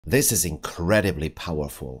This is incredibly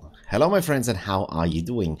powerful. Hello my friends, and how are you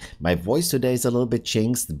doing? My voice today is a little bit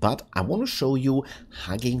jinxed, but I want to show you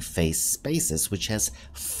Hugging Face Spaces, which has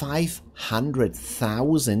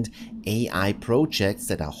 500,000 AI projects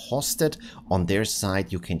that are hosted on their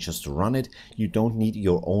site. You can just run it. You don't need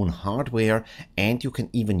your own hardware, and you can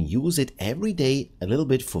even use it every day a little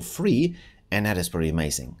bit for free, and that is pretty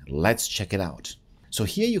amazing. Let's check it out. So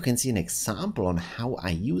here you can see an example on how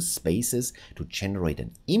I use Spaces to generate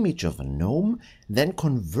an image of a gnome, then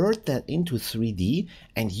convert that into 3D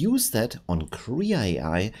and use that on Krea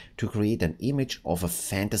AI to create an image of a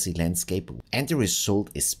fantasy landscape, and the result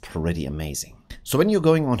is pretty amazing. So when you're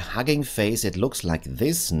going on Hugging Face, it looks like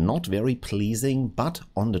this, not very pleasing, but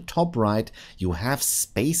on the top right you have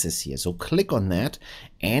Spaces here. So click on that,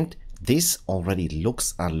 and this already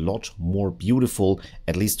looks a lot more beautiful,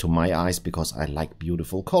 at least to my eyes, because I like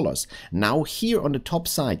beautiful colors. Now here on the top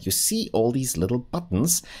side, you see all these little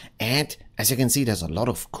buttons, and as you can see, there's a lot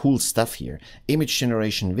of cool stuff here. Image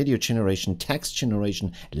generation, video generation, text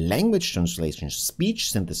generation, language translation, speech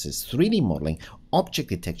synthesis, 3D modeling, object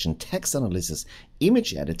detection, text analysis,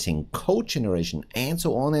 image editing, code generation, and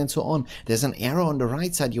so on and so on. There's an arrow on the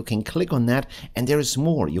right side. You can click on that and there is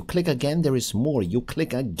more. You click again, there is more. You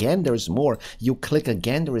click again, there is more. You click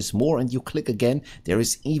again, there is more. And you click again, there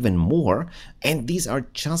is even more. And these are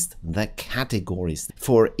just the categories.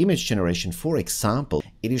 For image generation, for example,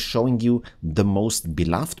 it is showing you the most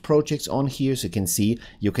beloved projects on here. So you can see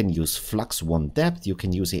you can use Flux One Depth, you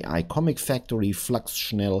can use AI Comic Factory, Flux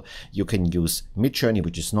Schnell, you can use Midjourney,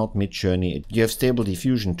 which is not Midjourney. You have Stable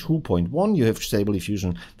Diffusion 2.1, you have Stable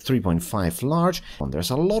Diffusion 3.5 large. And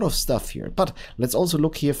there's a lot of stuff here. But let's also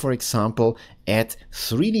look here, for example, at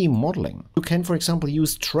 3D modeling. You can, for example,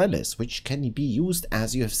 use Trellis, which can be used,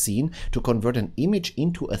 as you have seen, to convert an image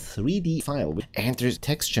into a 3D file. And there's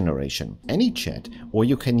text generation, AnyChat, or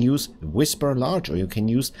you can use Whisper Large, or you can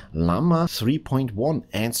use Llama 3.1,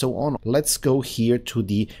 and so on. Let's go here to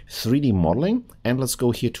the 3D modeling, and let's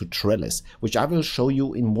go here to Trellis, which I will show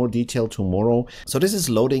you in more detail tomorrow. So this is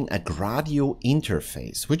loading a Gradio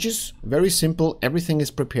interface, which is very simple. Everything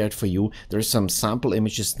is prepared for you. There's some sample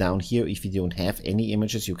images down here. If you don't have any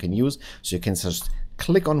images you can use, so you can just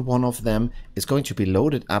click on one of them. It's going to be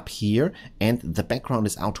loaded up here, and the background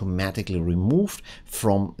is automatically removed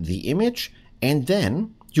from the image. And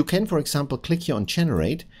then you can, for example, click here on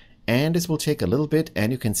generate, and this will take a little bit,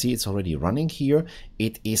 and you can see it's already running here.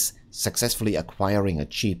 It is successfully acquiring a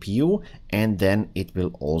GPU, and then it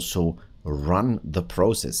will also run the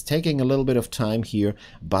process, taking a little bit of time here,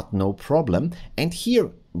 but no problem. And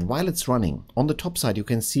here, while it's running, on the top side you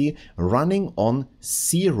can see running on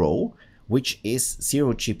 0, which is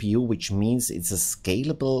 0 GPU, which means it's a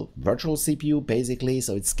scalable virtual CPU basically,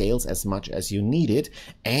 so it scales as much as you need it,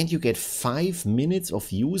 and you get 5 minutes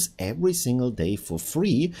of use every single day for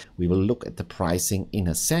free. We will look at the pricing in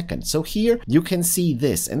a second. So here you can see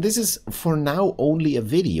this, and this is for now only a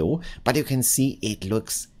video, but you can see it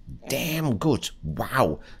looks damn good.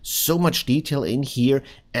 Wow, so much detail in here.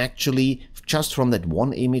 Actually, just from that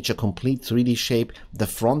one image, a complete 3D shape, the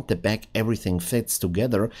front, the back, everything fits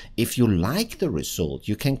together. If you like the result,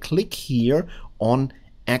 you can click here on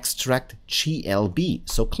extract GLB.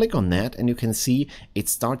 So click on that, and you can see it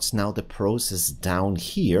starts now the process down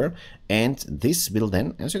here, and this will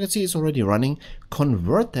then, as you can see, it's already running,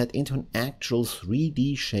 convert that into an actual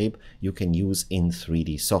 3D shape you can use in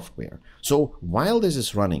 3D software. So while this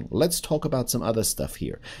is running, let's talk about some other stuff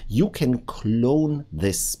here. You can clone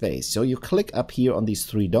this space. So you click up here on these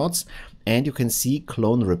 3 dots, and you can see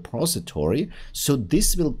clone repository. So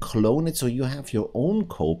this will clone it, so you have your own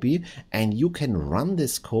copy, and you can run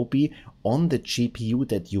this copy on the GPU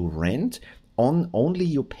that you rent. Only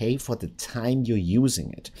you pay for the time you're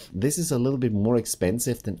using it. This is a little bit more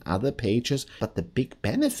expensive than other pages, but the big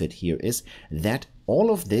benefit here is that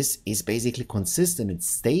all of this is basically consistent. It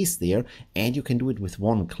stays there, and you can do it with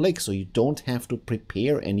one click, so you don't have to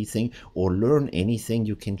prepare anything or learn anything.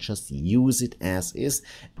 You can just use it as is.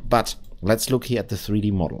 But let's look here at the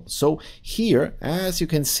 3D model. So here, as you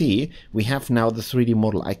can see, we have now the 3D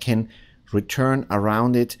model. I can return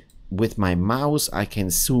around it with my mouse. I can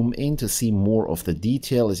zoom in to see more of the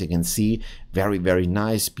detail. As you can see, very, very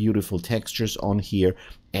nice, beautiful textures on here.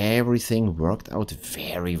 Everything worked out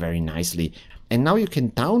very, very nicely. And now you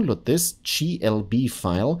can download this GLB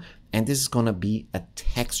file, and this is gonna be a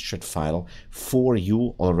textured file for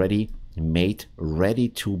you, already made, ready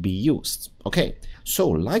to be used. Okay, so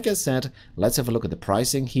like I said, let's have a look at the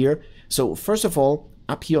pricing here. So first of all,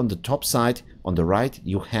 up here on the top side, on the right,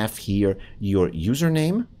 you have here your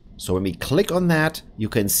username. So when we click on that, you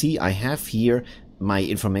can see I have here my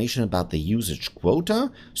information about the usage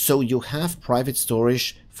quota. So you have private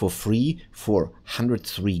storage for free for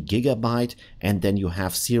 103 gigabyte, and then you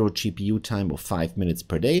have 0 GPU time of 5 minutes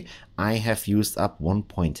per day. I have used up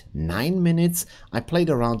 1.9 minutes. I played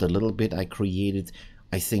around a little bit. I created,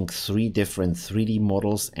 I think, 3 different 3D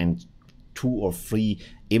models and 2 or 3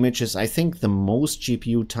 images. I think the most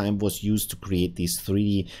GPU time was used to create these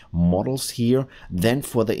 3D models here. Then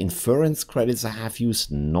for the inference credits, I have used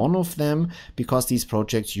none of them because these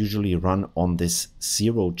projects usually run on this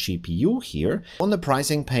 0 GPU here. On the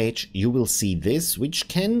pricing page, you will see this, which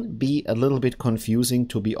can be a little bit confusing,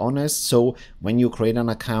 to be honest. So when you create an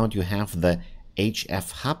account, you have the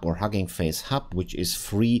HF Hub or Hugging Face Hub, which is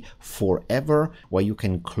free forever, where you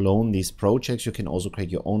can clone these projects. You can also create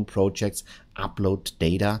your own projects, upload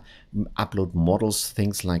data, upload models,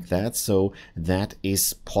 things like that. So that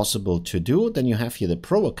is possible to do. Then you have here the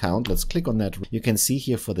Pro account. Let's click on that. You can see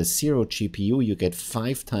here for the 0 GPU, you get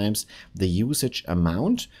 5 times the usage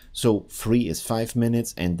amount. So free is 5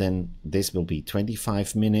 minutes, and then this will be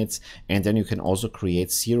 25 minutes. And then you can also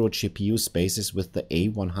create 0 GPU spaces with the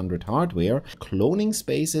A100 hardware. Cloning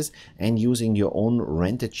spaces and using your own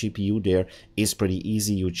rented GPU there is pretty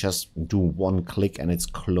easy. You just do one click and it's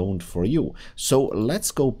cloned for you. So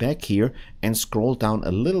let's go back here and scroll down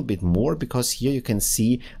a little bit more, because here you can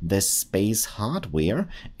see the space hardware,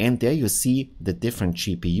 and there you see the different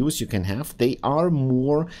GPUs you can have. They are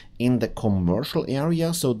more in the commercial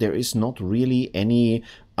area, so there is not really any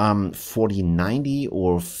 4090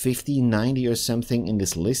 or 5090 or something in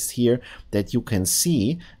this list here that you can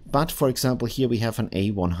see. But for example, here we have an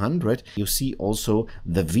A100. You see also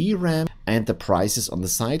the VRAM and the prices on the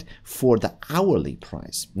side for the hourly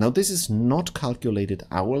price. Now this is not calculated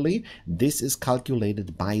hourly. This is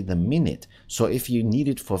calculated by the minute. So if you need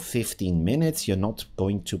it for 15 minutes, you're not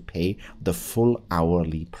going to pay the full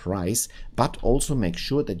hourly price. But also make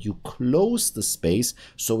sure that you close the space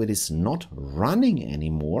so it is not running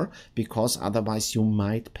anymore, because otherwise you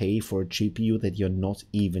might pay for a GPU that you're not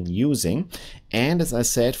even using. And as I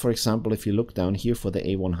said, for example, if you look down here for the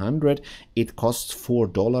A100, it costs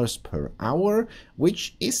 $4 per hour,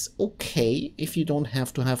 which is okay if you don't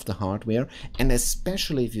have to have the hardware, and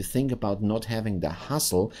especially if you think about not having the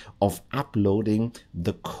hassle of uploading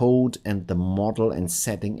the code and the model and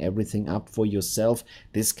setting everything up for yourself.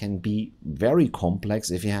 This can be very complex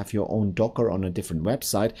if you have your own Docker on a different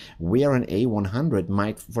website, where an A100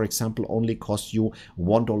 might, for example, only cost you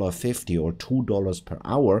 $1.50 or $2 per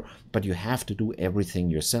hour, but you have to do everything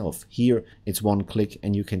yourself. Here it's one click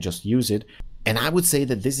and you can just use it. And I would say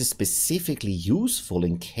that this is specifically useful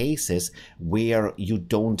in cases where you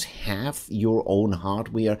don't have your own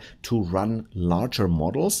hardware to run larger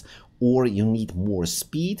models, or you need more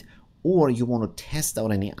speed, or you want to test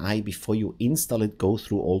out an AI before you install it, go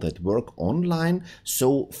through all that work online.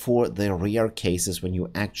 So for the rare cases when you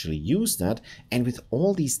actually use that, and with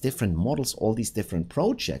all these different models, all these different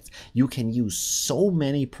projects, you can use so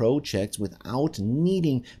many projects without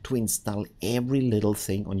needing to install every little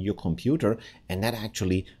thing on your computer, and that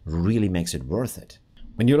actually really makes it worth it.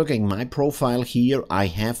 When you're looking at my profile here, I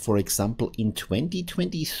have, for example, in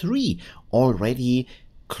 2023 already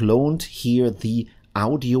cloned here the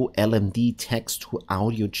audio LMD text to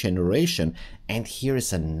audio generation. And here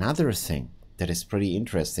is another thing that is pretty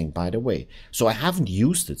interesting, by the way. So I haven't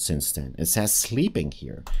used it since then. It says sleeping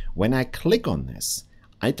here. When I click on this,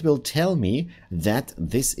 it will tell me that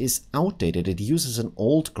this is outdated. It uses an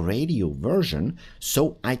old Gradio version,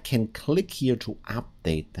 so I can click here to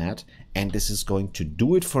update that, and this is going to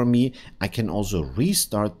do it for me. I can also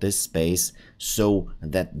restart this space so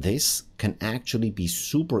that this can actually be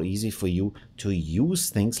super easy for you to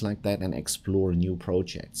use things like that and explore new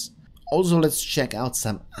projects. Also, let's check out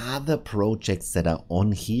some other projects that are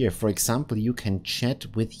on here. For example, you can chat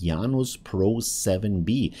with Janus Pro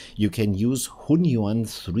 7B. You can use Hunyuan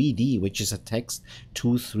 3D, which is a text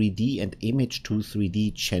to 3D and image to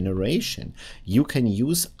 3D generation. You can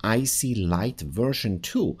use IC Lite version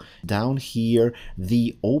 2. Down here,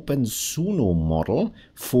 the Open Suno model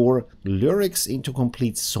for lyrics into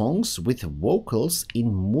complete songs with vocals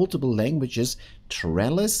in multiple languages.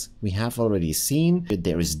 Trellis we have already seen.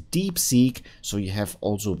 There is DeepSeek, so you have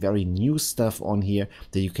also very new stuff on here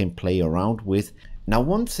that you can play around with. Now,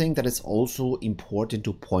 one thing that is also important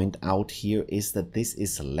to point out here is that this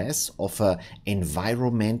is less of an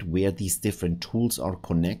environment where these different tools are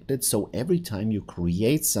connected. So every time you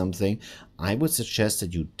create something, I would suggest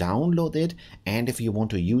that you download it, and if you want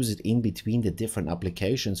to use it in between the different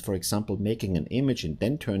applications, for example, making an image and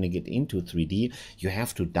then turning it into 3D, you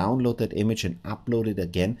have to download that image and upload it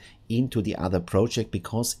again into the other project,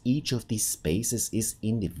 because each of these spaces is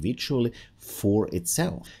individually for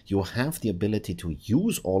itself. You have the ability to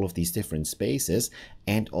use all of these different spaces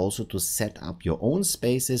and also to set up your own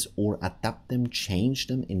spaces or adapt them, change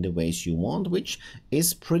them in the ways you want, which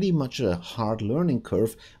is pretty much a hard learning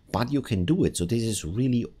curve, but you can do it. So this is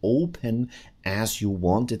really open as you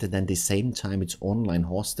want it, and at the same time it's online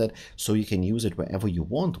hosted, so you can use it wherever you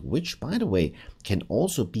want, which, by the way, can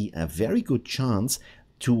also be a very good chance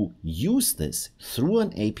to use this through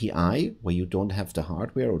an API where you don't have the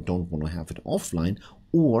hardware or don't want to have it offline,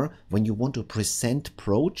 or when you want to present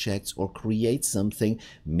projects or create something,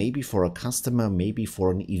 maybe for a customer, maybe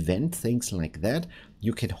for an event, things like that,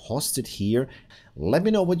 you can host it here. Let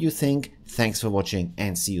me know what you think. Thanks for watching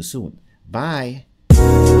and see you soon. Bye.